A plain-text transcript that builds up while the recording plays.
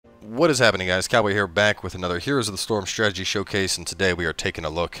What is happening, guys? Cowboy here, back with another Heroes of the Storm strategy showcase, and today we are taking a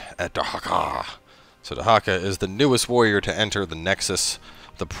look at Dehaka. So Dehaka is the newest warrior to enter the Nexus.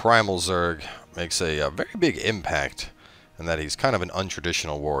 The Primal Zerg makes a very big impact in that he's kind of an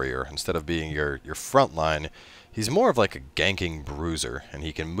untraditional warrior. Instead of being your front line, he's more of like a ganking bruiser, and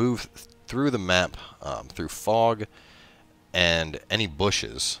he can move through the map, through fog and any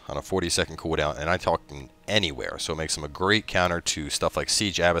bushes on a 40-second cooldown, and I talk anywhere, so it makes him a great counter to stuff like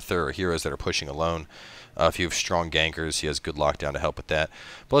Siege Abathur or heroes that are pushing alone. If you have strong gankers, he has good lockdown to help with that.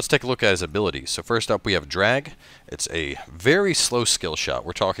 But let's take a look at his abilities. So first up, we have Drag. It's a very slow skill shot.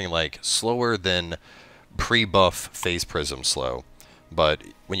 We're talking like slower than pre-buff Phase Prism slow. But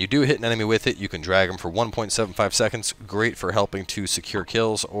when you do hit an enemy with it, you can drag them for 1.75 seconds. Great for helping to secure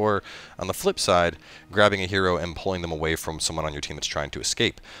kills, or on the flip side, grabbing a hero and pulling them away from someone on your team that's trying to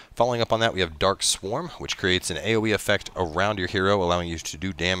escape. Following up on that, we have Dark Swarm, which creates an AoE effect around your hero, allowing you to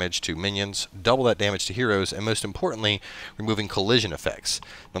do damage to minions, double that damage to heroes, and most importantly, removing collision effects.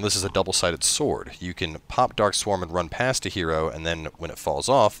 Now this is a double-sided sword. You can pop Dark Swarm and run past a hero, and then when it falls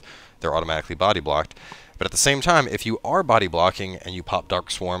off, they're automatically body blocked. But at the same time, if you are body blocking and you pop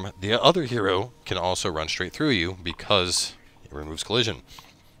Dark Swarm, the other hero can also run straight through you because it removes collision.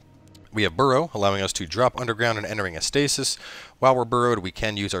 We have Burrow, allowing us to drop underground and entering a stasis. While we're burrowed, we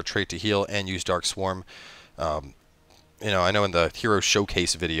can use our trait to heal and use Dark Swarm. I know in the Hero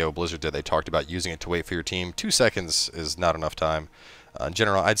Showcase video Blizzard did, they talked about using it to wait for your team. 2 seconds is not enough time. In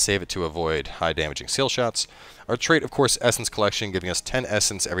general, I'd save it to avoid high damaging seal shots. Our trait, of course, Essence Collection, giving us 10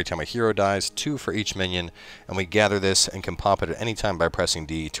 Essence every time a hero dies, 2 for each minion, and we gather this and can pop it at any time by pressing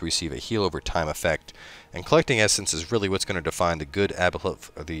D to receive a heal over time effect. And collecting Essence is really what's going to define the good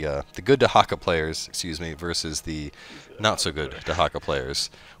the good Dehaka players, versus the not so good Dehaka players.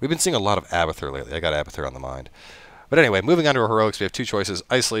 We've been seeing a lot of Abathur lately. I got Abathur on the mind. But anyway, moving on to our heroics, we have 2 choices,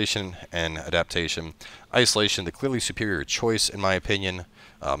 Isolation and Adaptation. Isolation, the clearly superior choice in my opinion,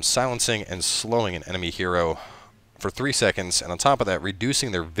 silencing and slowing an enemy hero for 3 seconds, and on top of that,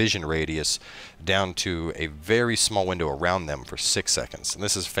 reducing their vision radius down to a very small window around them for 6 seconds. And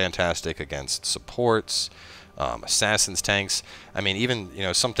this is fantastic against supports, assassins, tanks. I mean,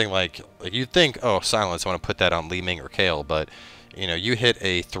 even something like you'd think, oh, silence, I want to put that on Li-Ming or Kayle, but you hit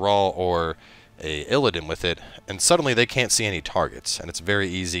a Thrall or a Illidan with it, and suddenly they can't see any targets, and it's very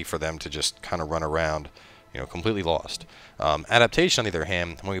easy for them to just kind of run around, completely lost. Adaptation, on the other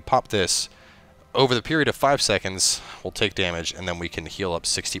hand, when we pop this, over the period of 5 seconds, we'll take damage, and then we can heal up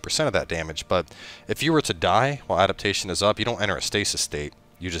 60% of that damage. But if you were to die while adaptation is up, you don't enter a stasis state,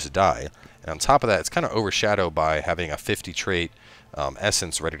 you just die. And on top of that, it's kind of overshadowed by having a 50 trait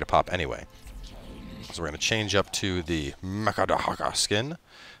essence ready to pop anyway. So we're going to change up to the Mecha Dehaka skin.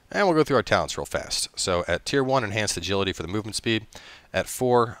 And we'll go through our talents real fast. So at Tier 1, Enhanced Agility for the movement speed. At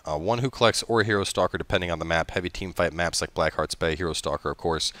 4, One Who Collects or Hero Stalker, depending on the map. Heavy team fight maps like Blackheart's Bay, Hero Stalker, of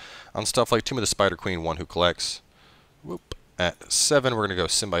course. On stuff like Tomb of the Spider Queen, One Who Collects. Whoop. At 7, we're going to go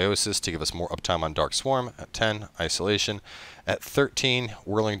Symbiosis to give us more uptime on Dark Swarm. At 10, Isolation. At 13,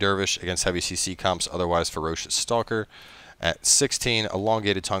 Whirling Dervish against heavy CC comps, otherwise Ferocious Stalker. At 16,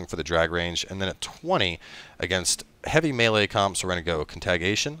 Elongated Tongue for the drag range. And then at 20, against heavy melee comps, we're going to go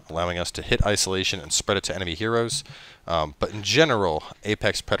Contagation, allowing us to hit Isolation and spread it to enemy heroes. But in general,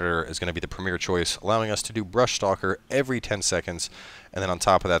 Apex Predator is going to be the premier choice, allowing us to do Brush Stalker every 10 seconds. And then on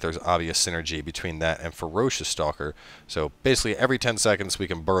top of that, there's obvious synergy between that and Ferocious Stalker. So basically, every 10 seconds, we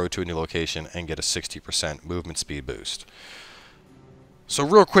can burrow to a new location and get a 60% movement speed boost. So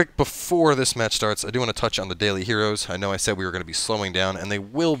real quick, before this match starts, I do want to touch on the daily heroes. I know I said we were going to be slowing down, and they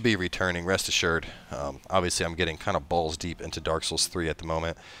will be returning, rest assured. Obviously, I'm getting kind of balls deep into Dark Souls 3 at the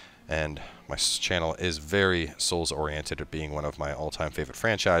moment, and my channel is very Souls-oriented, at being one of my all-time favorite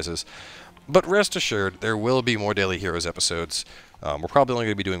franchises. But rest assured, there will be more daily heroes episodes. We're probably only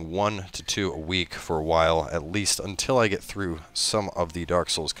going to be doing 1 to 2 a week for a while, at least until I get through some of the Dark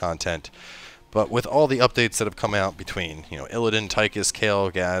Souls content. But with all the updates that have come out between, Illidan, Tychus, Kayle,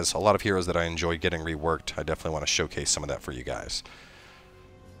 Gaz, a lot of heroes that I enjoy getting reworked, I definitely want to showcase some of that for you guys.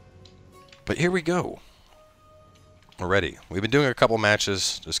 But here we go. We're ready. We've been doing a couple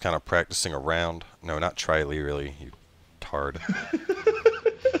matches, just kind of practicing around. No, not Tyrael, really, you tard.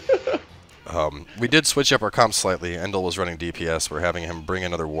 We did switch up our comp slightly. Endel was running DPS. We're having him bring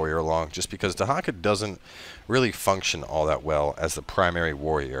another warrior along just because Dehaka doesn't really function all that well as the primary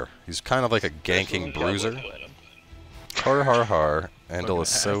warrior. He's kind of like a ganking bruiser. Har har har. Endel is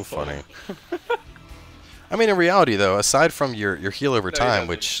so funny. I mean, in reality, though, aside from your heal over time,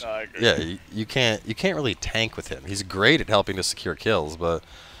 which you can't really tank with him. He's great at helping to secure kills, but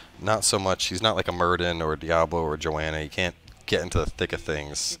not so much. He's not like a Murden or a Diablo or a Joanna. You can't get into the thick of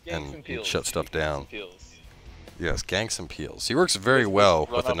things and shut stuff down. Yes, ganks and peels. He works very well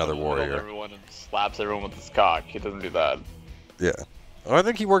with another warrior. Everyone and slaps everyone with his cock. He doesn't do that. Yeah. Well, I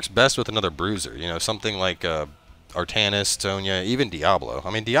think he works best with another bruiser. You know, something like Artanis, Sonya, even Diablo.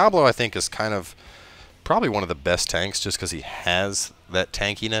 I mean, Diablo, I think, is kind of probably one of the best tanks just because he has that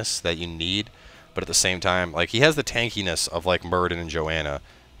tankiness that you need. But at the same time, like, he has the tankiness of, like, Muradin and Joanna,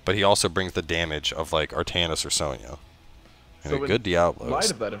 but he also brings the damage of, like, Artanis or Sonya. And So a good Diablo. In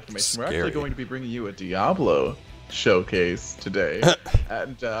light of that information, we're scary. actually going to be bringing you a Diablo showcase today.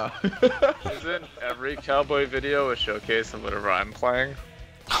 And Isn't every cowboy video a showcase of whatever I'm playing?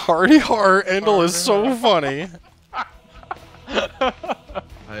 Hardy Heart Endel is so funny.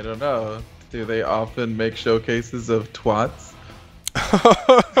 I don't know. Do they often make showcases of twats?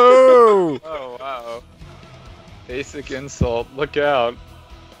 Oh, Oh, wow. Basic insult. Look out.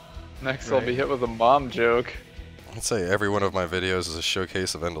 Next I'll be hit with a mom joke. I'd say every one of my videos is a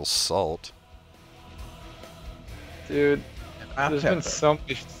showcase of Endel's salt. Dude, there's been so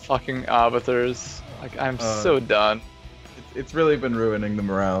many fucking arbiters. Like, I'm so done. It's really been ruining the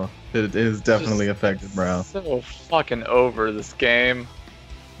morale. It has definitely affected morale. So fucking over this game.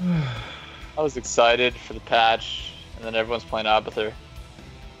 I was excited for the patch, and then everyone's playing Arbiter.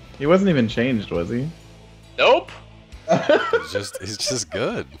 He wasn't even changed, was he? Nope. He's just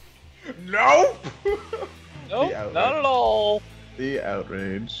good. Nope. Nope, not at all. The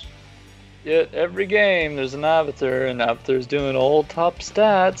outrage. Yet every game there's an Arbiter, and Arbiter's doing all top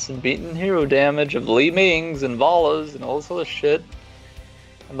stats and beating hero damage of Li-Mings and Valas and all this other shit.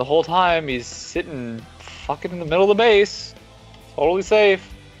 And the whole time he's sitting fucking in the middle of the base. Totally safe.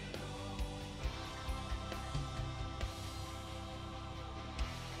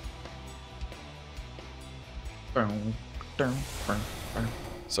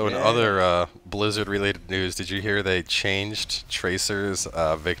 So in other Blizzard-related news, did you hear they changed Tracer's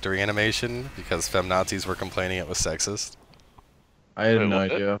victory animation because feminazis were complaining it was sexist? I had no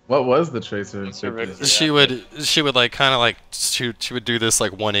idea. What was the Tracer? She would like kind of like she would do this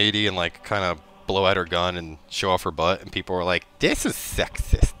like 180 and like kind of blow out her gun and show off her butt, and people were like, "This is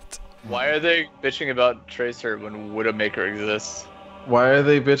sexist." Why are they bitching about Tracer when Widowmaker exists? Why are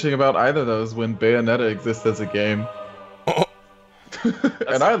they bitching about either of those when Bayonetta exists as a game?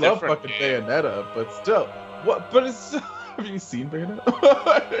 And I love fucking Bayonetta, but still, what? But it's still, have you seen Bayonetta?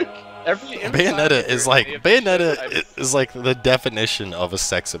 Bayonetta is like the definition of a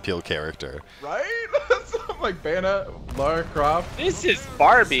sex appeal character. Right? I'm like Bayonetta, Lara Croft. This is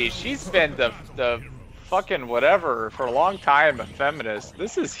Barbie. She's been the fucking whatever for a long time, a feminist.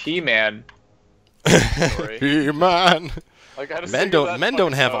 This is He-Man. He-Man. Like, men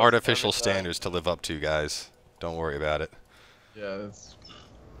don't have artificial standards to live up to, guys. Don't worry about it. Yeah, that's...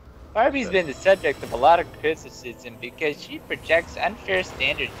 Barbie's been the subject of a lot of criticism because she projects unfair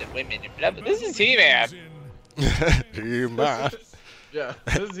standards of women and blah blah. This is He-Man. He-Man. Yeah,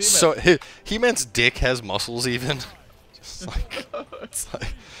 this is So He-Man's dick has muscles even. Just like, it's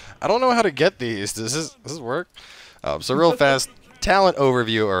like, I don't know how to get these. Does this work? So real fast, talent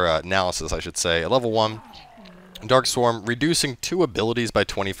overview or analysis, I should say. At level 1, Dark Swarm reducing 2 abilities by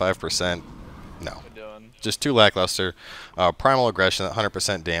 25%. No. Just too lackluster. Primal Aggression at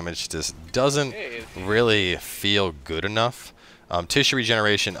 100% damage just doesn't really feel good enough. Tissue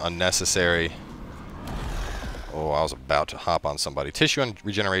Regeneration unnecessary. Oh, I was about to hop on somebody. Tissue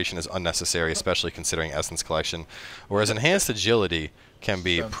Regeneration is unnecessary, especially considering Essence Collection. Whereas Enhanced Agility can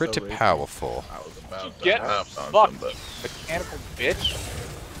be pretty powerful. Get fucked, mechanical bitch.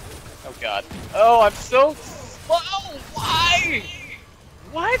 Oh god. Oh, I'm so slow. Why?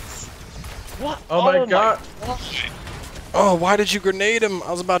 What? What? Oh my god. Oh, why did you grenade him? I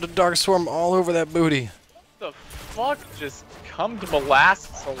was about to Dark Swarm all over that booty. What the fuck just come to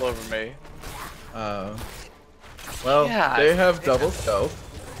molasses all over me? Well, Yeah, they have double stealth,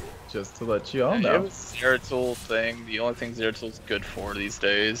 just to let you all It know. was Zeratul thing, the only thing Zeratul's good for these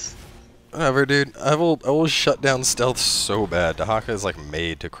days. Whatever, dude. I will shut down stealth so bad. Dehaka is like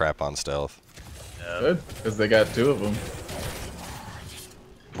made to crap on stealth. Good, because they got 2 of them.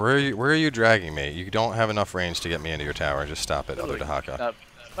 Where are you dragging me? You don't have enough range to get me into your tower. Just stop it, other Dehaka.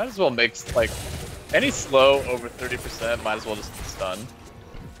 Might as well make, like, any slow over 30%, might as well just stun.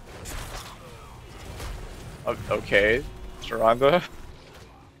 Okay, Sharonda.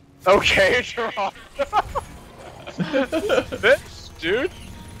 Okay, Sharonda. Bitch, dude.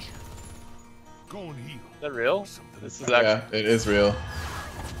 Is that real? This is actually... Yeah, it is real.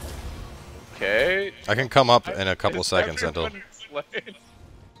 Okay. I can come up in a couple seconds, Endel.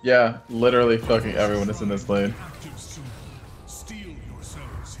 Yeah, literally fucking everyone is in this lane.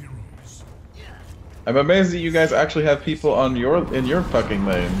 I'm amazed that you guys actually have people on in your fucking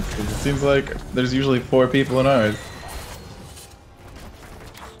lanes. 'Cause it seems like there's usually 4 people in ours.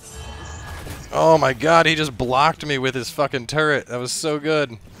 Oh my god, he just blocked me with his fucking turret. That was so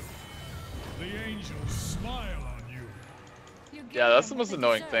good. The angels smile on you. Yeah, that's the most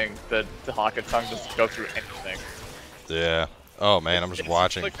annoying thing. That the Dehaka tongue doesn't go through anything. Yeah. Oh man, I'm just It's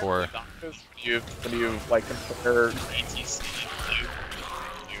watching like for. when you like compare ATC to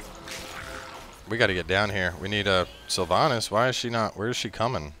We got to get down here. We need a Sylvanas. Why is she not? Where is she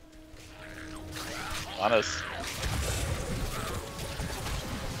coming? honest.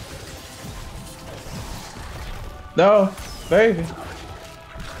 No, baby.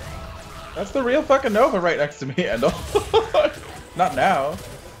 That's the real fucking Nova right next to me, Endel. Not now.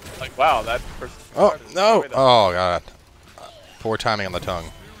 Like wow, that person. Oh started no! way that- Oh god. Poor timing on the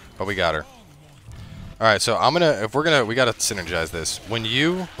tongue, but we got her. All right, so I'm gonna. If we're gonna, we gotta synergize this. When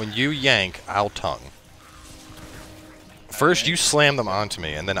you yank, I'll tongue. First, you slam them onto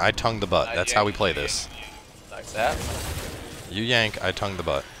me, and then I tongue the butt. That's how we play this. Like that. You yank, I tongue the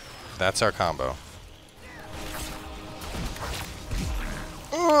butt. That's our combo.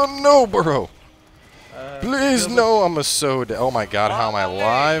 Oh no, bro! Please no! I'm a so. Oh my god, how am I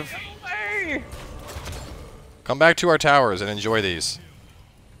alive? Come back to our towers and enjoy these.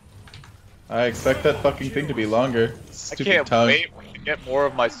 I expect that fucking thing to be longer. I Stupid can't tongue. wait to get more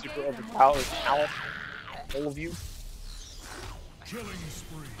of my super overpowered talent. All of you. Killing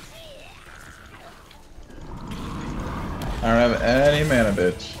spree. I don't have any mana,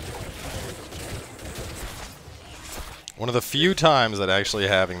 bitch. One of the few times that actually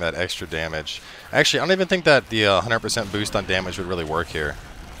having that extra damage. Actually, I don't even think that the 100% boost on damage would really work here.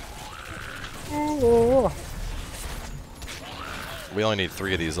 We only need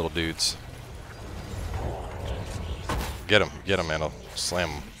 3 of these little dudes. Get him, man. I'll slam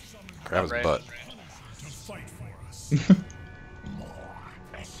him. Grab his butt. To fight for us.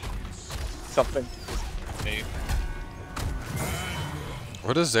 Something. Me.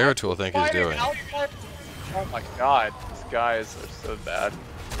 What does Zeratul think he's doing? Oh my god, these guys are so bad.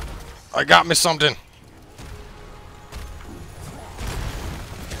 I got me something.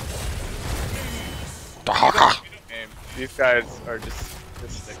 Dehaka. These guys are just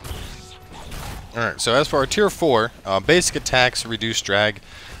sick. Alright, so as for our tier 4, basic attacks reduce drag.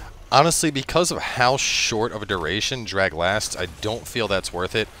 Honestly, because of how short of a duration drag lasts, I don't feel that's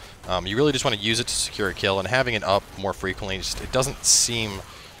worth it. You really just want to use it to secure a kill, and having it up more frequently, just it doesn't seem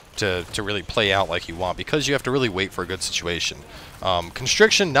to really play out like you want, because you have to really wait for a good situation.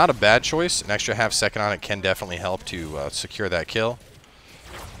 Constriction, not a bad choice. An extra half second on it can definitely help to secure that kill.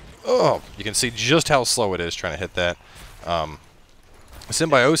 Oh, you can see just how slow it is trying to hit that.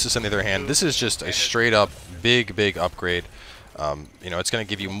 Symbiosis, on the other hand, this is just a straight up big upgrade. You know, it's going to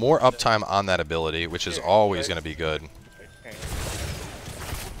give you more uptime on that ability, which is always going to be good.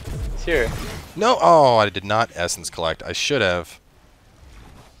 Here. No, oh, I did not essence collect. I should have.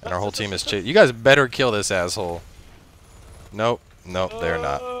 And our whole team is chasing. You guys better kill this asshole. Nope, nope, they're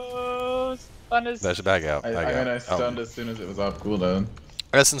not. That should back out. I mean, I stunned as soon as it was off cooldown.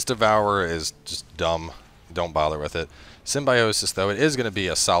 Essence Devourer is just dumb. Don't bother with it. Symbiosis, though, it is going to be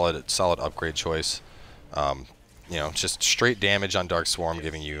a solid upgrade choice. You know, just straight damage on Dark Swarm,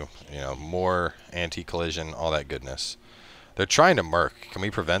 giving you, more anti-collision, all that goodness. They're trying to murk. Can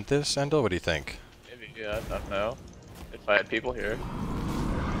we prevent this, Endel? What do you think? Maybe, yeah, I don't know. If I had people here.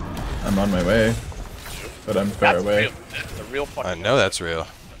 I'm on my way, but I'm far That's away. real. That's a real fucking. I know that's real.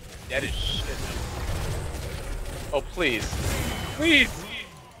 That is shit. Oh, please. Please!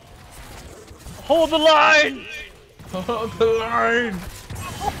 Hold the line! Hold the line!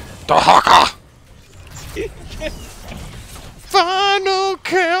 Dehaka! Final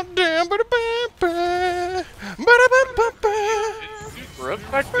countdown. It's super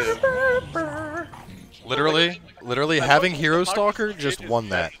effective. Literally, having Hero Stalker just won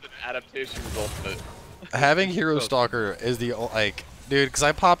that. Adaptation is ultimate. Having Hero Stalker is the, dude, because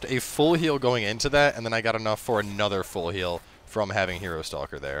I popped a full heal going into that, and then I got enough for another full heal from having Hero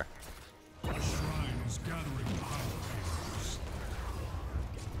Stalker there. A shrine is gathering powers.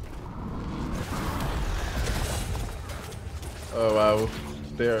 Oh wow,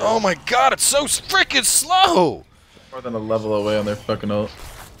 they're Oh my god, it's so freaking slow! more than a level away on their fucking ult.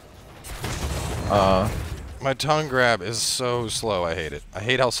 My tongue grab is so slow, I hate it. I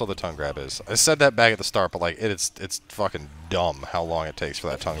hate how slow the tongue grab is. I said that back at the start, but it's fucking dumb how long it takes for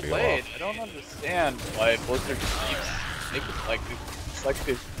that tongue to go Blade, off. I don't understand why Blizzard keeps making it's like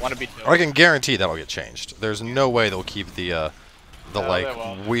they want to be. I can guarantee that'll get changed. There's no way they'll keep the No, they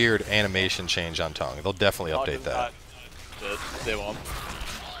won't. weird animation change on tongue. They'll definitely update that. They won't.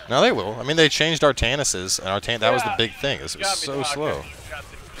 No, they will. I mean, they changed Artanis's, and that was the big thing. It was so slow.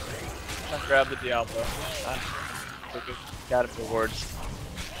 Come grab the Diablo. Got it rewards.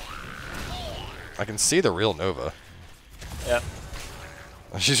 I can see the real Nova. Yep.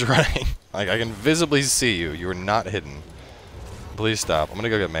 She's running. Like, I can visibly see you. You are not hidden. Please stop. I'm gonna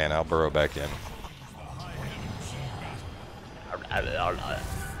go get mana. I'll burrow back in.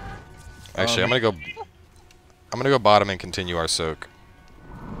 Actually, I'm gonna go bottom and continue our soak.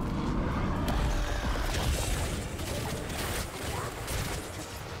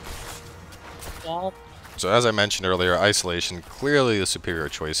 So as I mentioned earlier, isolation clearly the superior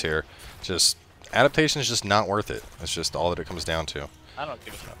choice here. Just adaptation is just not worth it. It's just all that it comes down to. I don't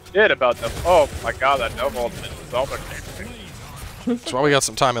give a shit about the. Oh my god, that Nova ultimate is all So while we got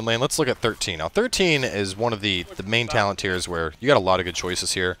some time in lane, let's look at 13. Now 13 is one of the main talent tiers where you got a lot of good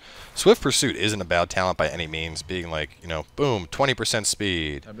choices here. Swift Pursuit isn't a bad talent by any means, being like, you know, boom, 20%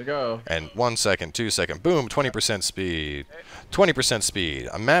 speed. Time to go. And 1 second, 2 second, boom, 20% speed. 20% speed.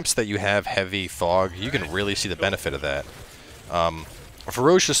 On maps that you have heavy fog, you can really see the benefit of that. A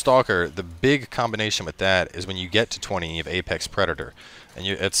Ferocious Stalker, the big combination with that is when you get to 20, you have Apex Predator. And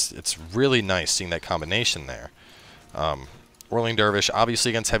it's really nice seeing that combination there. Whirling Dervish,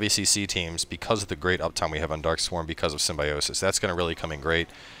 obviously against heavy CC teams, because of the great uptime we have on Dark Swarm because of Symbiosis. That's going to really come in great.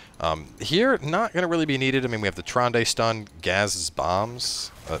 Here, not going to really be needed. I mean, we have the Tronde stun, Gaz's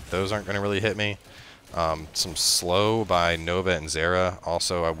bombs. Those aren't going to really hit me. Some slow by Nova and Zera.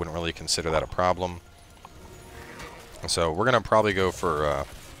 Also, I wouldn't really consider that a problem. So we're going to probably go for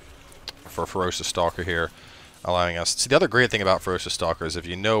Ferocious Stalker here, allowing us... See, the other great thing about Ferocious Stalker is if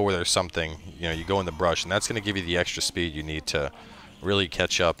you know where there's something, you know, you go in the brush, and that's going to give you the extra speed you need to really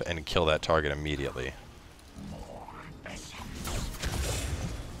catch up and kill that target immediately.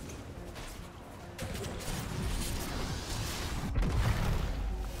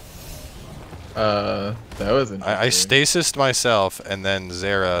 That was interesting. I stasised myself, and then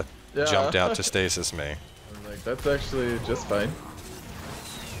Zera jumped out to stasis me. I'm like, that's actually just fine.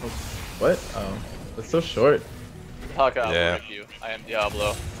 Oh, what? Oh, that's so short. Dehaka, I'll Yeah. break you. I am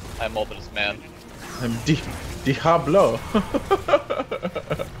Diablo. I am ultimate man. I'm Diablo.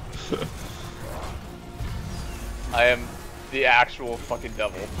 I am the actual fucking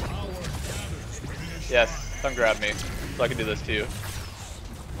devil. Yes, come grab me, so I can do this to you.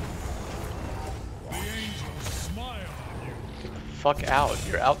 Get the fuck out.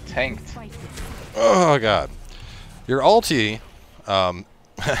 You're out tanked. Oh god. Your ulti,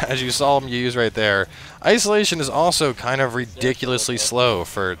 as you saw him use right there, isolation is also kind of ridiculously slow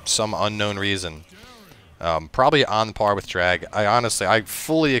for some unknown reason. Probably on par with drag. I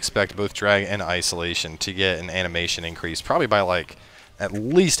fully expect both drag and isolation to get an animation increase, probably by like at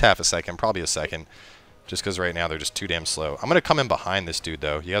least half a second, probably a second, just because right now they're just too damn slow. I'm gonna come in behind this dude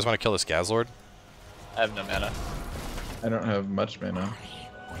though. You guys want to kill this Gazlord? I have no mana. I don't have much mana.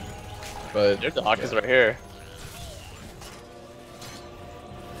 But Your Dehaka's right here.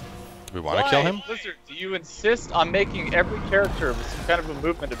 Do we want to kill him? Blizzard, do you insist on making every character with some kind of a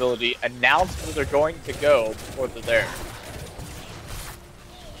movement ability announce where they're going to go before they're there?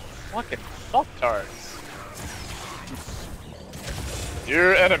 Fucking fucktards.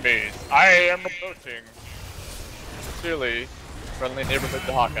 Dear enemies, I am approaching. Sincerely, friendly neighborhood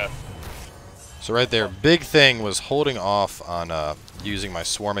Dehaka. So right there, big thing was holding off on using my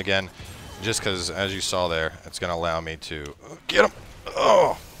swarm again, just because, as you saw there, it's going to allow me to get him.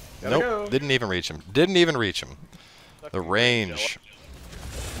 Oh, nope, go. didn't even reach him. Didn't even reach him. The range.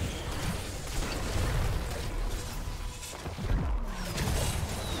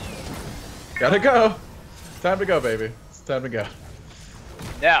 gotta go. It's time to go, baby. It's time to go.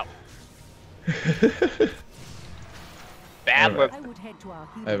 Now. Bad Alright. look.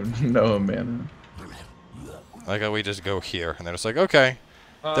 I have no mana. Like how we just go here, and they're just like, okay,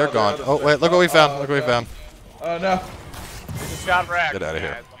 they're they're gone. out of Oh sight. wait, look what we found. Oh, Look what we okay. found. Oh no. We just got wrecked. Get outta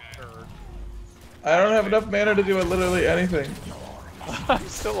here. guys. I'm sure. I don't have enough mana to do literally anything. I'm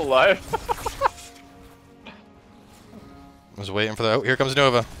still alive. I was waiting for the. Oh, here comes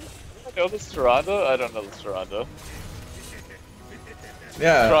Nova. I know this Tyrande? I don't know this Tyrande.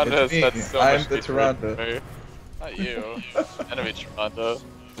 Yeah, Tyrande it's has me. had so I'm much the hatred for Tyrande. me. Not you. Enemy Tyrande.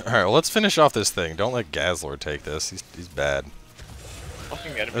 All right, well, let's finish off this thing. Don't let Gazlord take this. He's bad.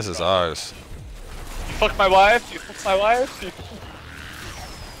 Fucking enemy This is Tyrande. ours. You fucked my wife? You fucked my wife?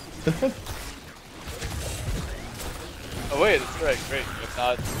 Oh wait, that's right, great. You have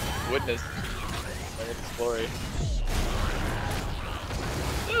not witnessed its glory.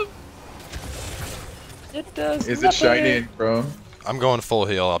 It does Is it shiny nothing. and chrome? I'm going full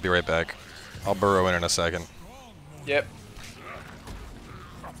heal. I'll be right back. I'll burrow in a second. Yep.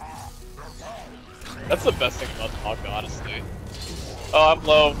 That's the best thing about Dehaka, honestly. Oh, I'm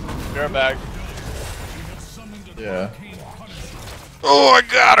low. You're back. Yeah. Oh, I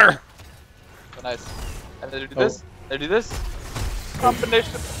got her! Oh, nice. And they do this. They do this.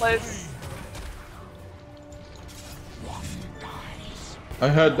 Combination of plays. I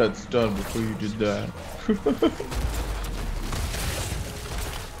had that stun before you did that.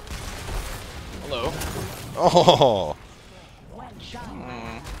 Hello. Oh!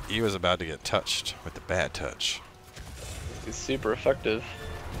 He was about to get touched with the bad touch. He's super effective.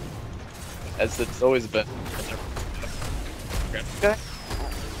 As it's always been. Okay.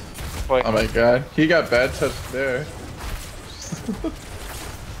 Boy. Oh my god, he got bad touch there.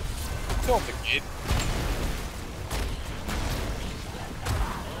 Kill him, kid.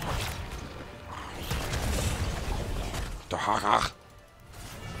 Dehaka.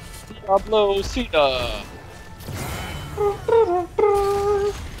 Diablo Cena.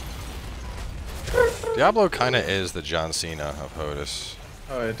 Diablo kind of is the John Cena of HOTUS.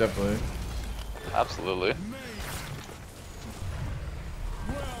 Oh yeah, definitely. Absolutely.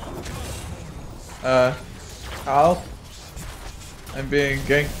 Al? I'm being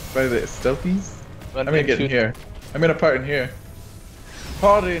ganked by the stealthies? I'm gonna get in here. I'm gonna part in here.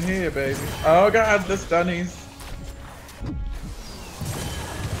 Party in here, baby. Oh god, the stunnies.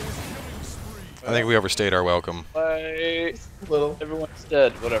 I think we overstayed our welcome. Bye. Little. Everyone's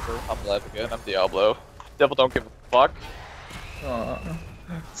dead. Whatever. I'm alive again. I'm Diablo. Devil don't give a fuck. Aww.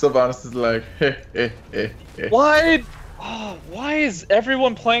 Sylvanas is like, heh. Why? Oh, why is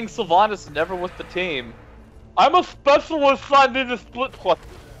everyone playing Sylvanas never with the team? I'm a specialist on in the split plus.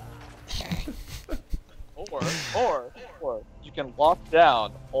 or you can lock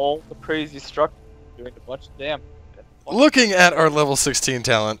down all the crazy structures doing a bunch of damage. Looking at our level 16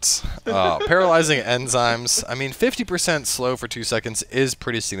 talents, paralyzing enzymes, I mean 50% slow for 2 seconds is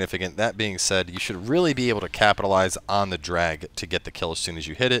pretty significant. That being said, you should really be able to capitalize on the drag to get the kill as soon as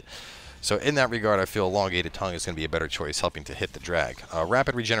you hit it. So in that regard, I feel Elongated Tongue is going to be a better choice, helping to hit the drag.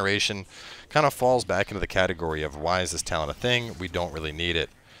 Rapid Regeneration kind of falls back into the category of why is this talent a thing? We don't really need it.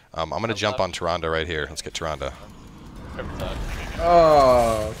 I'm going to jump on Tyrande right here. Let's get Tyrande. Every time.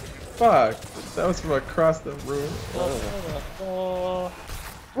 Oh, fuck. That was from across the room.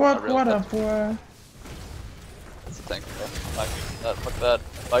 What a boy. That's a tank, bro. Fuck that.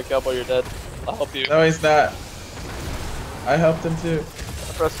 Bye, Cowboy, you're dead. I'll help you. No, he's not. I helped him too.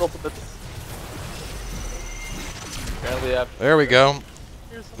 I pressed ultimate. Apparently, I There we go.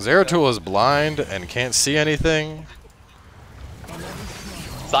 Zeratul is blind and can't see anything.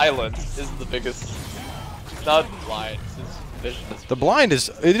 Silence is the biggest. It's not blind. It's his vision is. The blind is...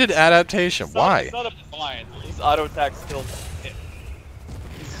 It did adaptation. Why? He's not a blind. He's auto attack still.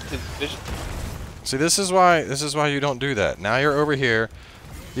 His vision. See, this is why you don't do that. Now you're over here.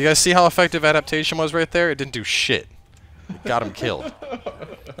 You guys see how effective adaptation was right there? It didn't do shit. It got him killed.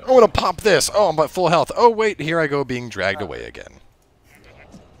 I'm gonna pop this. Oh, I'm at full health. Oh wait, here I go being dragged away again.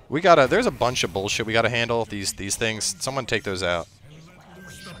 We gotta. There's a bunch of bullshit we gotta handle. These things. Someone take those out.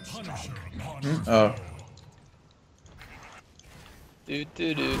 Oh.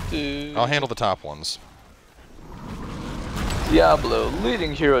 I'll handle the top ones. Diablo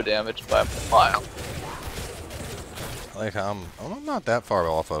leading hero damage by a mile. Like I'm not that far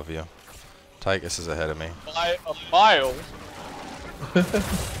off of you. Tychus is ahead of me. By a mile. I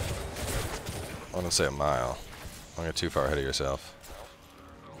wouldn't say a mile. Don't get too far ahead of yourself.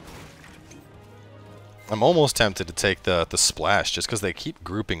 I'm almost tempted to take the splash just because they keep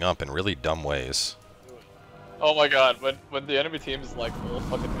grouping up in really dumb ways. Oh my god, when the enemy team is like full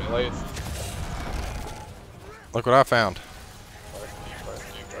fucking melees. Look what I found.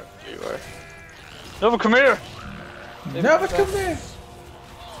 Nova, come here! Never come here!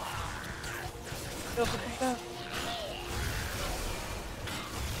 Nova, come back.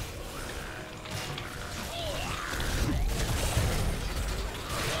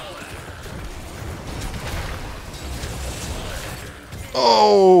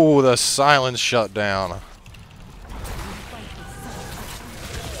 Oh, the silence shut down.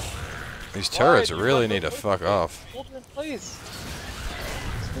 These turrets really need to fuck off. Hold her in place.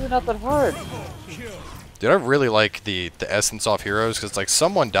 It's really not that hard. Dude, I really like the essence off heroes because like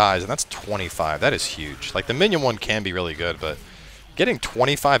someone dies and that's 25. That is huge. Like the minion one can be really good, but getting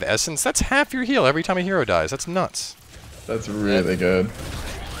 25 essence, that's half your heal every time a hero dies. That's nuts. That's really good.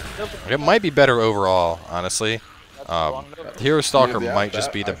 It might be better overall, honestly. Hero Stalker Yeah, might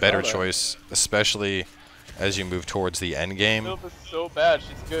just be the I better saw that. choice, especially as you move towards the end game. Nova's so bad,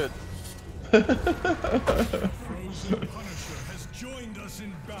 she's good. Frozen Punisher has joined us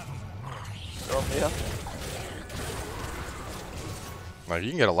in battle. Throw me up. Like you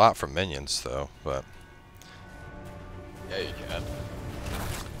can get a lot from minions though, but Yeah, you can.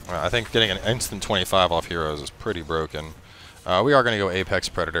 I think getting an instant 25 off heroes is pretty broken. We are going to go Apex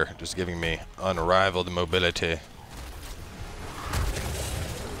Predator, just giving me unrivaled mobility.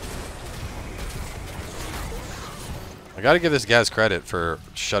 I gotta give this guy's credit for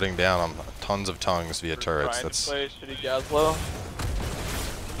shutting down on tons of tongues via turrets. That's Play shitty Gazlo.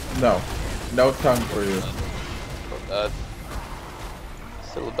 No. No tongue for you.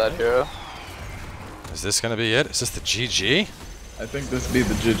 Still a bad hero. Is this gonna be it? Is this the GG? I think this be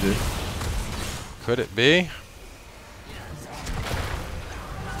the GG. Could it be?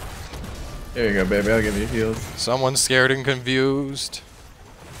 Here you go, baby. I'll give you heals. Someone's scared and confused.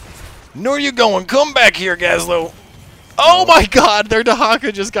 Where you going? Come back here, Gazlo! Oh my god, their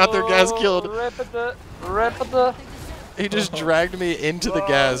Dehaka just got their Gaz killed. He just dragged me into the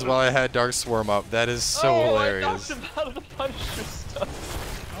Gaz while I had Dark Swarm up. That is so hilarious. I knocked him out of the Punisher stuff.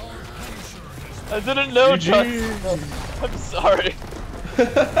 I didn't know, Chuck. I'm sorry.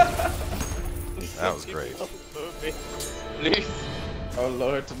 That was great. Please. Oh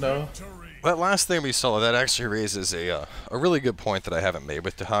lord, no. That last thing we saw, that actually raises a really good point that I haven't made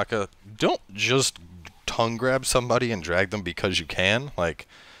with Dehaka. Don't just tongue grab somebody and drag them because you can. Like,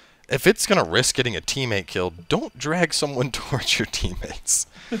 if it's gonna risk getting a teammate killed, don't drag someone towards your teammates.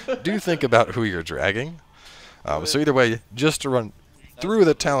 Do think about who you're dragging. So either way, just to run through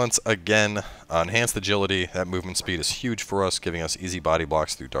the talents again, enhanced agility. That movement speed is huge for us, giving us easy body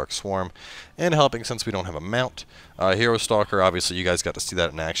blocks through Dark Swarm, and helping since we don't have a mount. Hero Stalker, obviously you guys got to see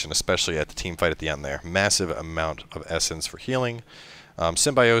that in action, especially at the team fight at the end there. Massive amount of essence for healing.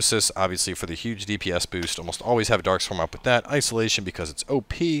 Symbiosis, obviously for the huge DPS boost, almost always have Dark Swarm up with that. Isolation because it's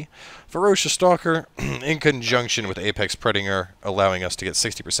OP. Ferocious Stalker, in conjunction with Apex Predator, allowing us to get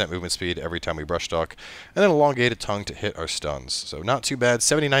 60% movement speed every time we brush stalk. And then Elongated Tongue to hit our stuns. So not too bad.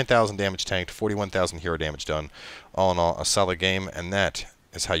 79,000 damage tanked, 41,000 hero damage done. All in all, a solid game, and that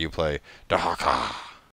is how you play Dehaka.